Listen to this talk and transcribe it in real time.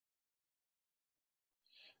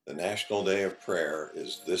The National Day of Prayer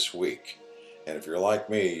is this week. And if you're like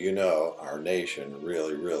me, you know our nation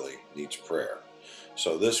really needs prayer.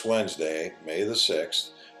 So this Wednesday, May the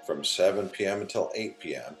 6th, from 7 p.m. until 8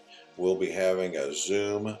 p.m., we'll be having a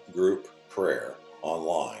Zoom group prayer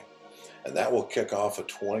online. And that will kick off a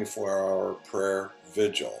 24-hour prayer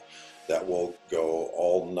vigil that will go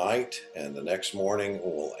all night, and the next morning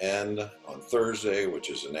will end on Thursday, which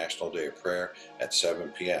is the National Day of Prayer, at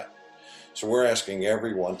 7 p.m. So we're asking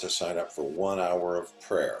everyone to sign up for 1 hour of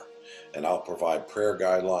prayer, and I'll provide prayer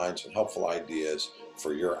guidelines and helpful ideas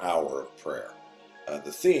for your hour of prayer.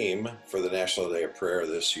 The theme for the National Day of Prayer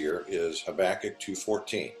this year is Habakkuk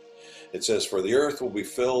 2:14. It says, "For the earth will be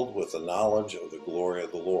filled with the knowledge of the glory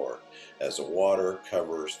of the Lord, as the water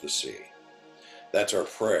covers the sea." That's our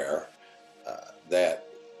prayer, that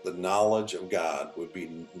the knowledge of God would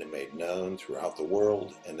be made known throughout the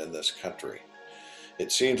world and in this country. It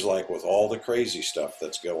seems like with all the crazy stuff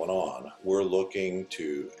that's going on, we're looking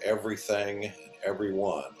to everything and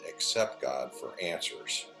everyone except God for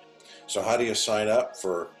answers. So how do you sign up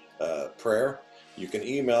for prayer? You can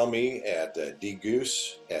email me at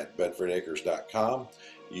dgoose@bedfordacres.com,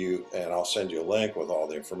 and I'll send you a link with all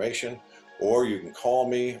the information, or you can call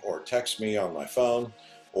me or text me on my phone,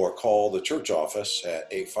 or call the church office at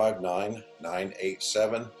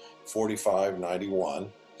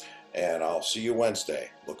 859-987-4591, and I'll see you Wednesday.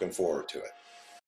 Looking forward to it.